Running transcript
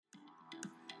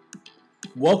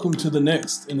Welcome to the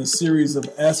next in a series of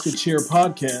Ask a Chair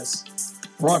podcasts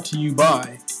brought to you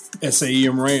by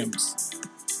SAEM Rams.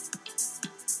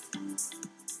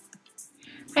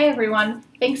 Hi everyone,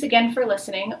 thanks again for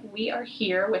listening. We are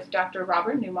here with Dr.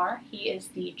 Robert Newmar. He is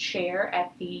the chair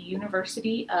at the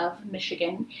University of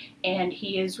Michigan, and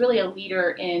he is really a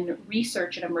leader in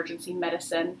research in emergency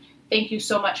medicine. Thank you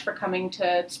so much for coming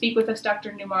to speak with us,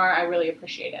 Dr. Newmar. I really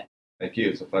appreciate it. Thank you.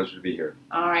 It's a pleasure to be here.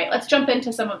 All right, let's jump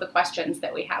into some of the questions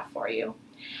that we have for you.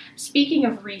 Speaking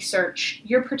of research,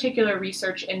 your particular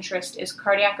research interest is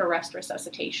cardiac arrest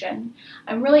resuscitation.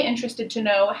 I'm really interested to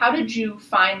know, how did you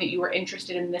find that you were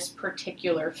interested in this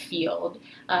particular field?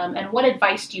 And what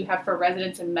advice do you have for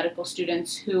residents and medical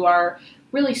students who are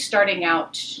really starting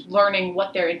out learning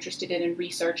what they're interested in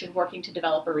research and working to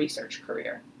develop a research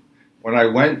career? When I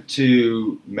went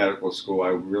to medical school, I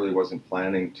really wasn't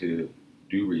planning to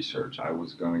do research. I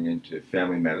was going into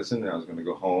family medicine, and I was going to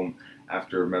go home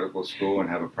after medical school and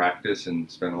have a practice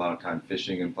and spend a lot of time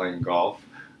fishing and playing golf.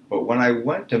 But when I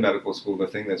went to medical school, the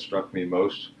thing that struck me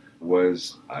most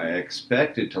was I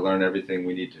expected to learn everything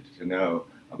we needed to know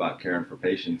about caring for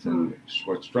patients. And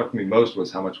what struck me most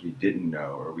was how much we didn't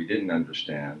know or we didn't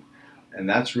understand. And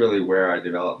that's really where I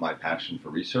developed my passion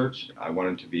for research. I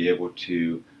wanted to be able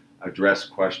to address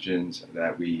questions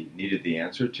that we needed the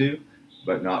answer to,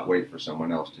 but not wait for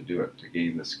someone else to do it, to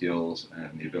gain the skills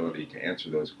and the ability to answer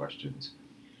those questions.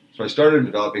 So I started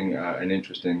developing an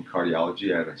interest in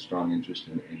cardiology. I had a strong interest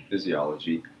in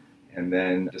physiology, and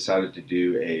then decided to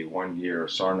do a one-year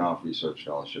Sarnoff Research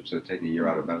Fellowship, so take a year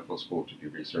out of medical school to do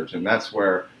research. And that's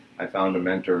where I found a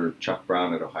mentor, Chuck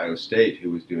Brown at Ohio State, who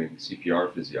was doing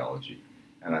CPR physiology.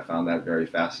 And I found that very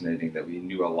fascinating, that we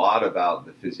knew a lot about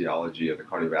the physiology of the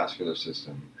cardiovascular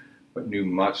system, but knew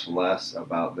much less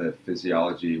about the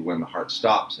physiology when the heart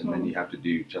stops, and then you have to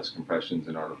do chest compressions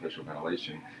and artificial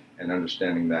ventilation, and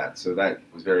understanding that. So that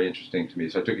was very interesting to me.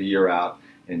 So I took a year out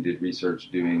and did research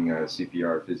doing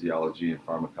CPR physiology and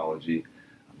pharmacology.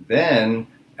 Then,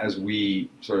 as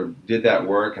we sort of did that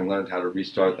work and learned how to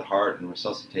restart the heart and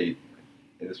resuscitate,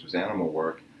 this was animal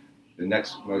work, the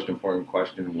next most important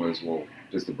question was, well,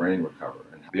 does the brain recover?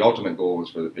 And the ultimate goal was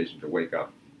for the patient to wake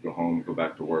up, go home, go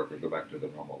back to work, or go back to their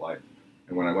normal life.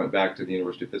 And when I went back to the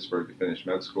University of Pittsburgh to finish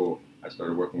med school, I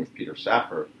started working with Peter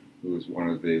Safar, who was one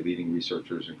of the leading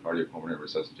researchers in cardiopulmonary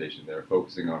resuscitation there,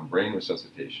 focusing on brain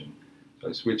resuscitation. So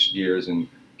I switched gears and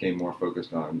became more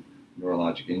focused on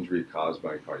neurologic injury caused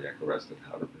by cardiac arrest and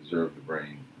how to preserve the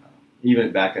brain.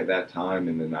 Even back at that time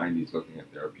in the 90s, looking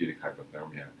at therapeutic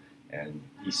hypothermia and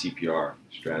eCPR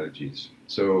strategies.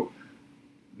 So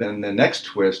then the next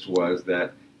twist was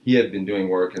that he had been doing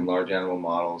work in large animal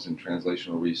models and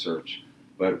translational research,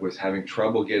 but was having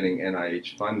trouble getting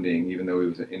NIH funding, even though he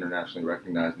was an internationally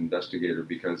recognized investigator,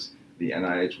 because the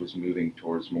NIH was moving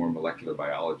towards more molecular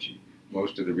biology.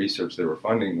 Most of the research they were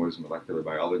funding was molecular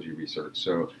biology research.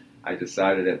 So I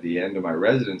decided at the end of my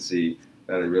residency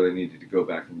that I really needed to go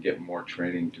back and get more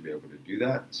training to be able to do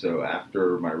that. So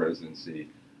after my residency,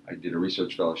 I did a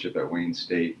research fellowship at Wayne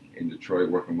State in Detroit,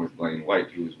 working with Blaine White,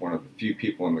 who was one of the few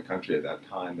people in the country at that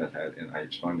time that had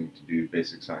NIH funding to do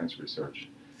basic science research.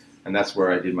 And that's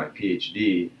where I did my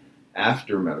PhD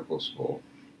after medical school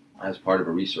as part of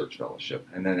a research fellowship.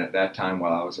 And then at that time,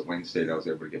 while I was at Wayne State, I was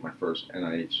able to get my first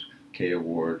NIH-K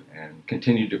award and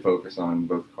continued to focus on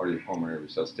both cardiopulmonary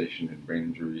resuscitation and brain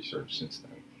injury research since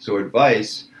then. So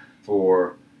advice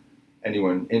for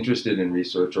anyone interested in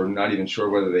research or not even sure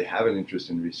whether they have an interest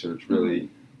in research,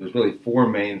 there's really four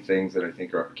main things that I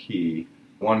think are key.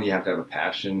 One, you have to have a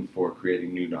passion for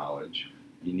creating new knowledge.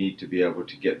 You need to be able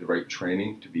to get the right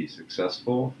training to be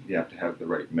successful. You have to have the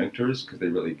right mentors because they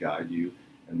really guide you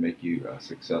and make you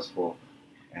successful.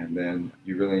 And then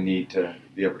you really need to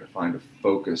be able to find a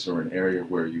focus or an area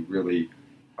where you really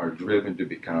are driven to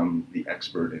become the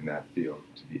expert in that field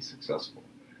to be successful.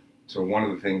 So one of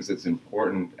the things that's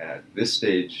important at this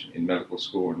stage in medical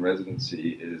school and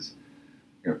residency is,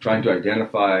 trying to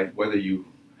identify whether you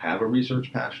have a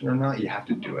research passion or not. You have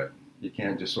to do it. You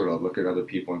can't just sort of look at other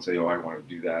people and say, oh, I want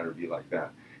to do that or be like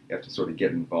that. You have to sort of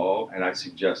get involved. And I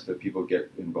suggest that people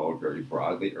get involved very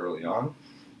broadly early on.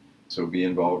 So be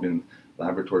involved in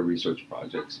laboratory research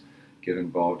projects, get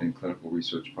involved in clinical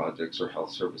research projects or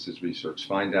health services research.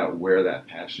 Find out where that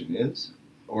passion is.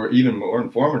 Or even more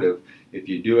informative, if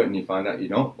you do it and you find out you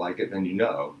don't like it, then you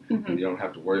know. And you don't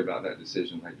have to worry about that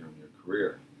decision later in your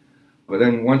career. But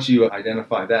then once you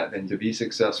identify that, then to be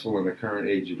successful in the current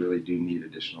age, you really do need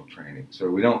additional training. So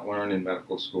we don't learn in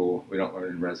medical school, we don't learn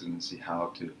in residency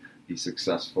how to be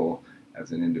successful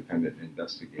as an independent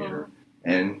investigator.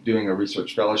 And doing a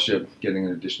research fellowship, getting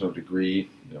an additional degree.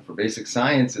 For basic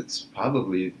science, it's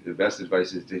probably the best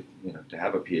advice is to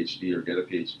have a PhD or get a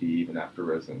PhD even after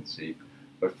residency.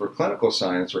 But for clinical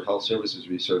science or health services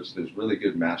research, there's really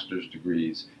good master's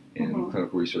degrees in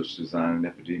clinical research design and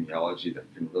epidemiology that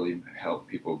can really help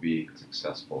people be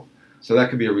successful. So that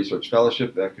could be a research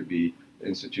fellowship, that could be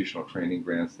institutional training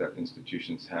grants that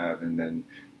institutions have, and then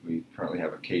we currently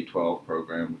have a K-12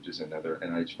 program, which is another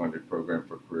NIH-funded program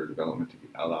for career development to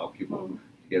allow people to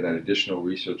get that additional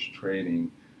research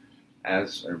training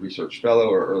as a research fellow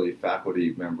or early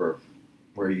faculty member,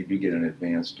 where you do get an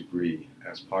advanced degree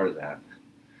as part of that.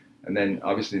 And then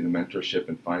obviously the mentorship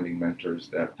and finding mentors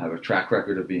that have a track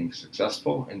record of being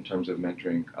successful in terms of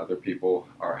mentoring other people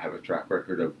or have a track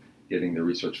record of getting the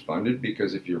research funded,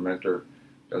 because if your mentor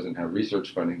doesn't have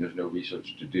research funding, there's no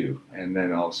research to do. And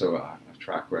then also a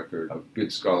track record of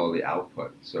good scholarly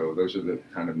output. So those are the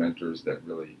kind of mentors that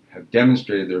really have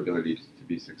demonstrated their ability to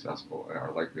be successful and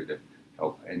are likely to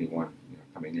help anyone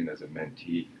coming in as a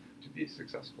mentee to be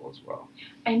successful as well.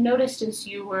 I noticed as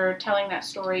you were telling that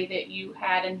story that you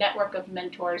had a network of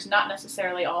mentors, not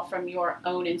necessarily all from your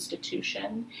own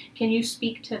institution. Can you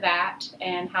speak to that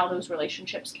and how those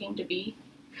relationships came to be?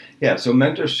 Yeah, so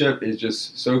mentorship is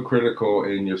just so critical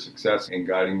in your success in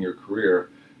guiding your career,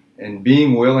 and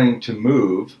being willing to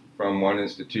move from one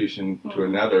institution to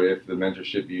another if the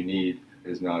mentorship you need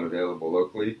is not available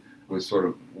locally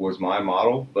was my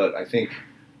model. But I think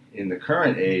in the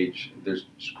current age, there's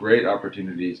great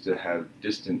opportunities to have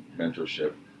distant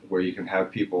mentorship where you can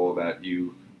have people that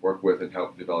you work with and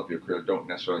help develop your career. Don't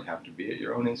necessarily have to be at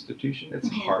your own institution. It's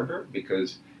harder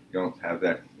because you don't have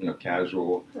that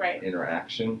casual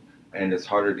interaction, and it's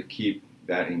harder to keep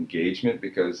that engagement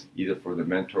because either for the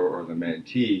mentor or the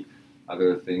mentee,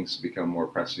 other things become more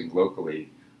pressing locally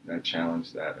that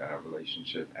challenge that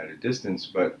relationship at a distance.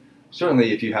 But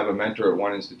certainly, if you have a mentor at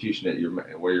one institution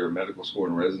where you're a medical school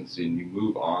and residency, and you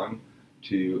move on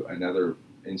to another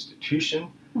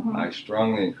institution, I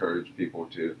strongly encourage people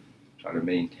to try to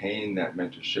maintain that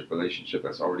mentorship relationship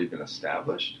that's already been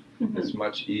established. It's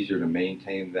much easier to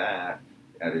maintain that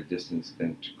at a distance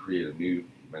than to create a new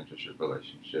mentorship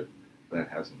relationship that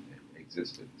hasn't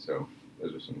existed. So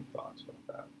those are some thoughts about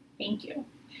that. Thank you.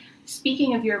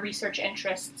 Speaking of your research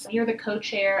interests, you're the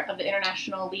co-chair of the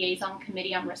International Liaison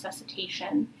Committee on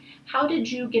Resuscitation. How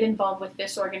did you get involved with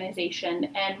this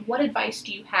organization, and what advice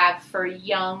do you have for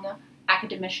young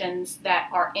academicians that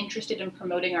are interested in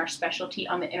promoting our specialty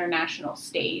on the international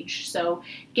stage? So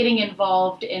getting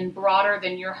involved in broader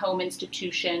than your home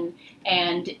institution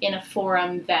and in a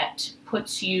forum that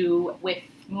puts you with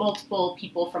multiple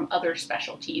people from other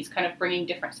specialties, kind of bringing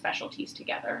different specialties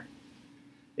together.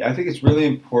 Yeah, I think it's really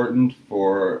important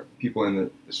for people in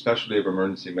the specialty of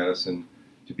emergency medicine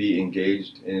to be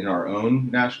engaged in our own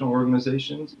national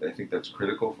organizations. I think that's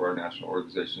critical for our national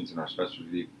organizations and our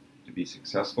specialty to be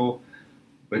successful.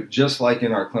 But just like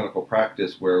in our clinical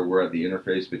practice, where we're at the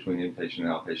interface between inpatient and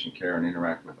outpatient care and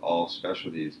interact with all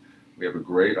specialties, we have a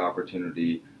great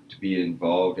opportunity to be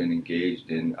involved and engaged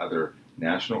in other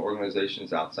national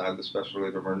organizations outside the specialty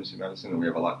of emergency medicine, and we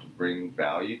have a lot to bring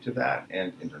value to that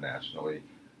and internationally.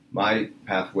 My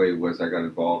pathway was I got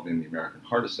involved in the American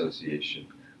Heart Association,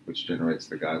 which generates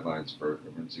the guidelines for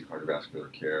emergency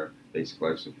cardiovascular care, basic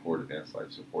life support, advanced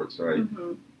life support. So I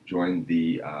joined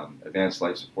the Advanced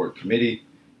Life Support Committee,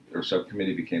 or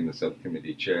subcommittee, became the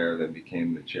subcommittee chair, then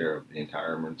became the chair of the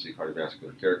entire Emergency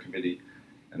Cardiovascular Care Committee.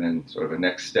 And then sort of a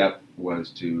next step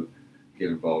was to get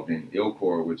involved in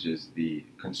ILCOR, which is the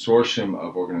consortium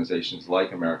of organizations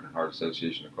like American Heart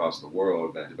Association across the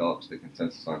world that develops the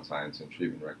consensus on science and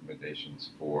treatment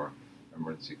recommendations for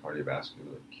emergency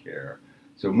cardiovascular care.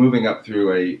 So moving up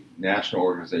through a national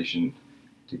organization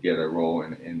to get a role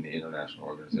in the international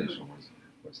organization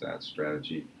was that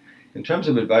strategy. In terms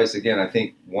of advice, again, I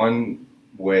think one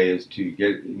way is to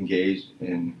get engaged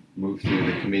and move through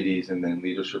the committees and then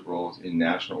leadership roles in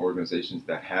national organizations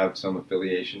that have some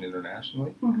affiliation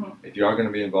internationally. If you are going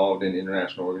to be involved in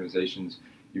international organizations,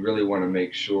 you really want to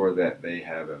make sure that they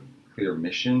have a clear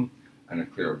mission and a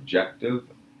clear objective,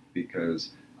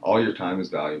 because all your time is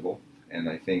valuable. And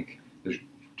I think there's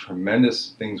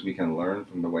tremendous things we can learn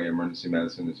from the way emergency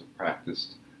medicine is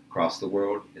practiced across the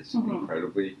world. It's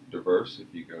incredibly diverse.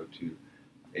 If you go to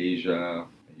Asia,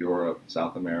 Europe,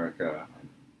 South America,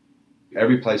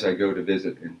 every place I go to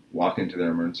visit and walk into their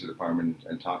emergency department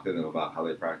and talk to them about how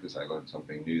they practice, I learn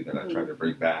something new that I try to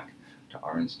bring back to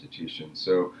our institution.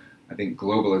 So I think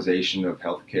globalization of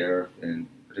healthcare, and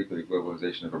particularly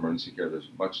globalization of emergency care, there's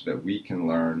much that we can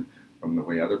learn from the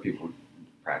way other people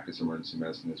practice emergency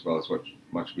medicine, as well as what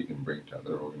much we can bring to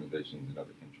other organizations in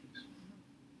other countries.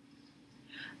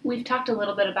 We've talked a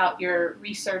little bit about your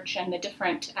research and the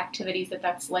different activities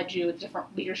that's led you, the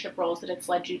different leadership roles that it's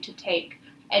led you to take.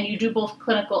 And you do both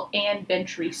clinical and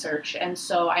bench research. And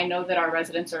so I know that our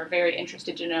residents are very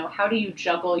interested to know, how do you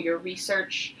juggle your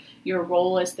research, your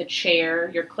role as the chair,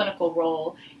 your clinical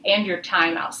role, and your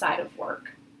time outside of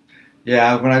work?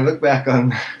 Yeah, when I look back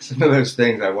on some of those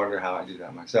things, I wonder how I do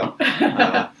that myself.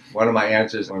 One of my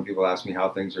answers when people ask me how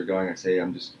things are going, I say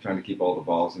I'm just trying to keep all the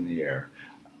balls in the air.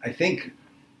 I think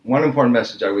one important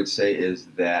message I would say is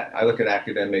that I look at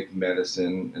academic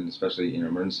medicine, and especially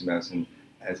emergency medicine,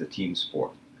 as a team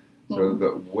sport. So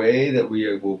the way that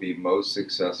we will be most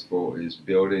successful is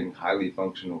building highly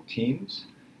functional teams,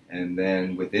 and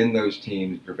then within those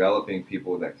teams, developing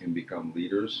people that can become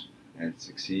leaders and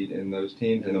succeed in those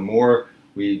teams. And the more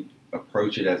we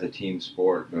approach it as a team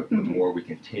sport, the more we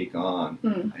can take on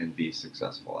and be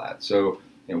successful at. So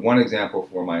one example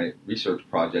for my research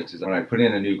projects is when I put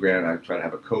in a new grant, I try to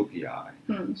have a co-PI.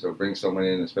 So bring someone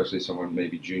in, especially someone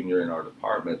maybe junior in our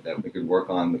department, that we could work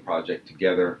on the project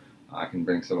together. I can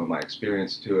bring some of my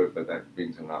experience to it, but that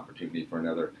brings an opportunity for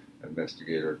another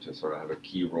investigator to sort of have a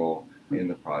key role in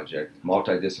the project.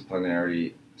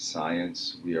 Multidisciplinary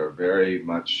science, we are very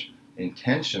much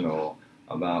intentional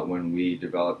about when we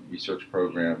develop research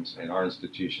programs in our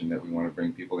institution that we want to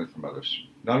bring people in from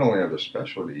not only other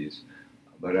specialties,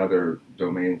 but other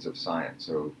domains of science.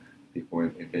 So people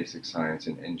in basic science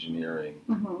and engineering,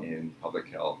 in public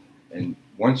health. And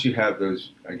once you have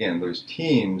those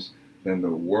teams, then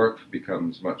the work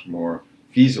becomes much more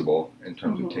feasible in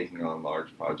terms of taking on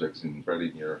large projects and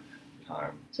spreading your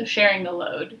time. So sharing the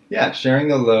load. Yeah, sharing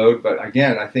the load. But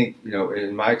again, I think,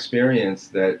 in my experience,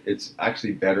 that it's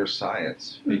actually better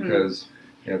science, because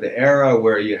the era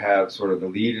where you have sort of the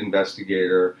lead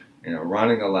investigator,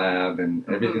 running a lab, and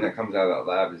everything that comes out of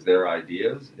that lab is their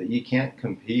ideas, that you can't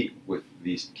compete with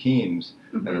these teams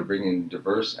that are bringing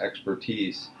diverse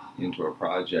expertise into a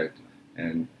project.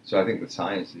 And so I think the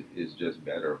science is just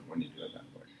better when you do it that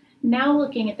way. Now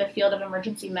looking at the field of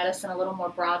emergency medicine a little more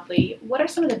broadly, what are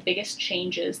some of the biggest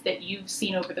changes that you've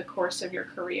seen over the course of your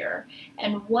career?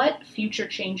 And what future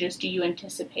changes do you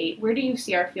anticipate? Where do you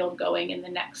see our field going in the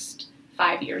next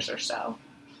 5 years or so?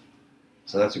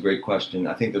 So that's a great question.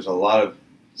 I think there's a lot of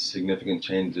significant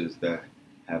changes that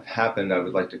have happened. I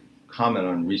would like to comment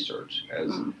on research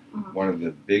as one of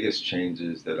the biggest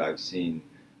changes that I've seen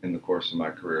in the course of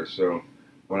my career. So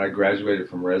when I graduated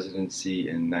from residency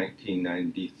in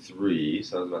 1993,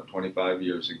 so that was about 25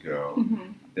 years ago,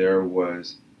 there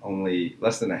was only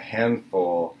less than a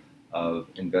handful of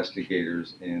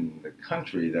investigators in the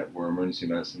country that were emergency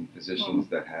medicine physicians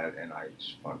that had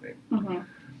NIH funding.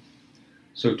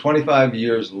 So 25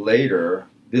 years later,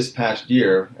 this past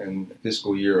year, in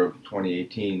fiscal year of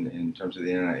 2018, in terms of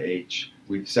the NIH,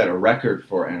 we've set a record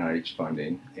for NIH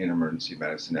funding in emergency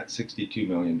medicine at $62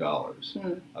 million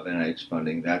of NIH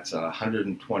funding. That's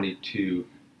 122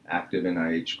 active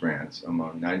NIH grants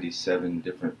among 97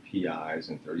 different PIs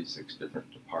and 36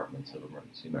 different departments of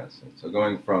emergency medicine. So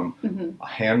going from a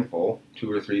handful,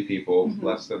 2 or 3 people,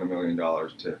 less than $1 million,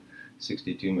 to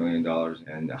 $62 million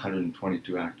and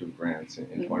 122 active grants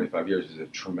in 25 years is a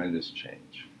tremendous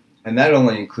change. And that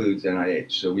only includes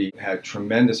NIH. So we had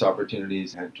tremendous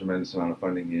opportunities, had tremendous amount of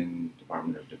funding in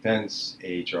Department of Defense,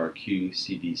 AHRQ,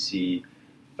 CDC,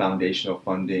 foundational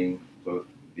funding. Both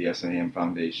the SAM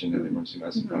Foundation and the Emergency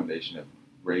Medicine Foundation have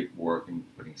great work in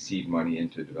putting seed money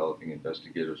into developing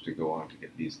investigators to go on to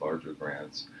get these larger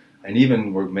grants. And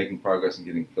even we're making progress in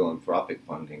getting philanthropic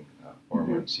funding for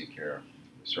emergency care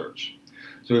research.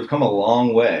 So we've come a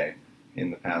long way in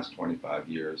the past 25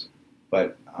 years.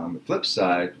 But on the flip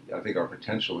side, I think our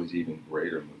potential is even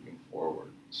greater moving forward.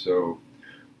 So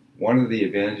one of the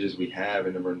advantages we have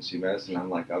in emergency medicine,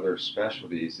 unlike other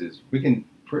specialties, is we can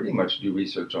pretty much do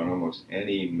research on almost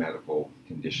any medical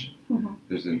condition.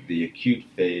 There's the acute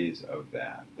phase of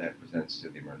that presents to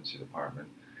the emergency department.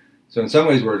 So in some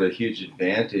ways, we're at a huge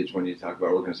advantage when you talk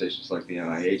about organizations like the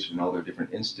NIH and all their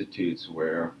different institutes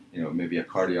where, maybe a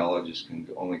cardiologist can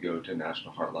only go to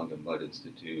National Heart, Lung, and Blood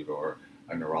Institute, or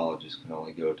a neurologist can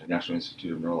only go to National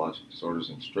Institute of Neurologic Disorders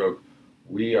and Stroke.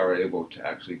 We are able to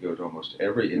actually go to almost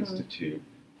every institute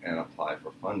and apply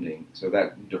for funding. So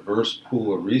that diverse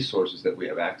pool of resources that we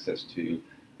have access to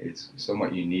is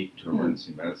somewhat unique to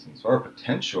emergency medicine. So our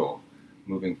potential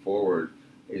moving forward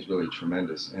is really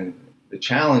tremendous. And the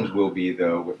challenge will be,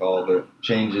 though, with all the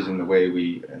changes in the way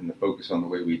and the focus on the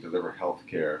way we deliver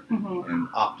healthcare and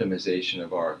optimization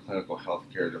of our clinical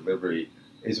healthcare delivery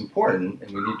is important,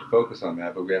 and we need to focus on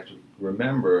that, but we have to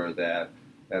remember that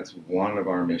that's one of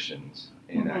our missions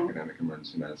in academic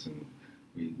emergency medicine.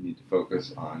 We need to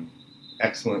focus on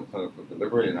excellent clinical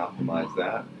delivery and optimize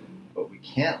that, but we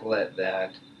can't let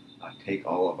that take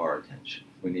all of our attention.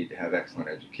 We need to have excellent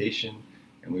education,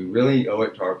 and we really owe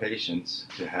it to our patients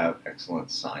to have excellent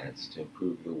science to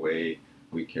improve the way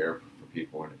we care for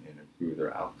people and improve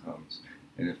their outcomes.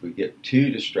 And if we get too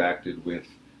distracted with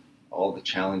all the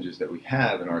challenges that we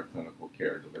have in our clinical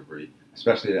care delivery,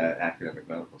 especially at academic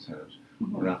medical centers,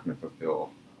 we're not going to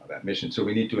fulfill that mission. So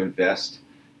we need to invest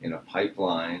in a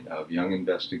pipeline of young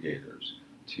investigators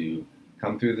to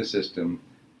come through the system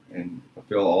and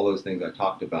fulfill all those things I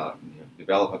talked about,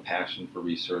 develop a passion for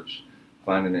research,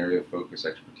 find an area of focus,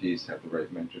 expertise, have the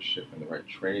right mentorship and the right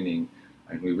training,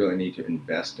 and we really need to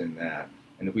invest in that.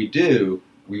 And if we do,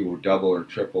 we will double or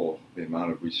triple the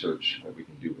amount of research that we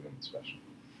can do within the specialty.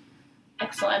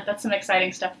 Excellent. That's some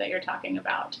exciting stuff that you're talking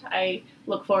about. I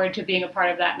look forward to being a part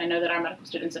of that, and I know that our medical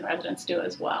students and residents do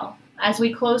as well. As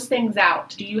we close things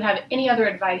out, do you have any other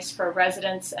advice for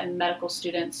residents and medical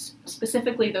students,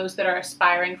 specifically those that are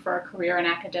aspiring for a career in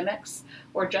academics,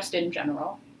 or just in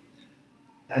general?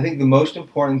 I think the most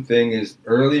important thing is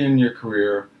early in your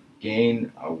career,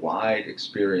 gain a wide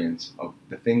experience of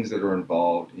the things that are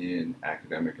involved in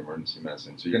academic emergency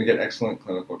medicine. So you're going to get excellent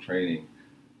clinical training.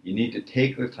 You need to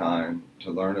take the time to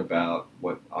learn about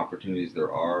what opportunities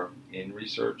there are in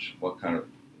research,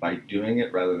 by doing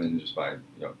it rather than just by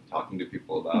talking to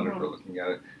people about it or looking at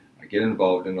it. Get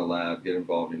involved in the lab, get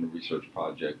involved in a research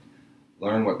project,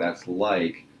 learn what that's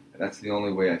like. And that's the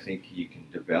only way I think you can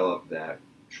develop that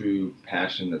true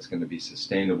passion that's going to be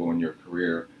sustainable in your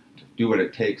career to do what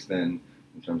it takes then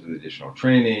in terms of the additional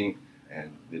training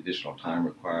and the additional time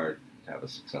required to have a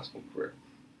successful career.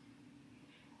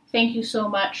 Thank you so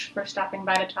much for stopping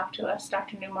by to talk to us,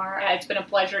 Dr. Newmar. It's been a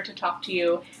pleasure to talk to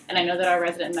you, and I know that our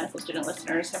resident and medical student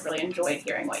listeners have really enjoyed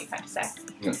hearing what you've had to say.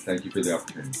 Thank you for the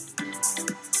opportunity.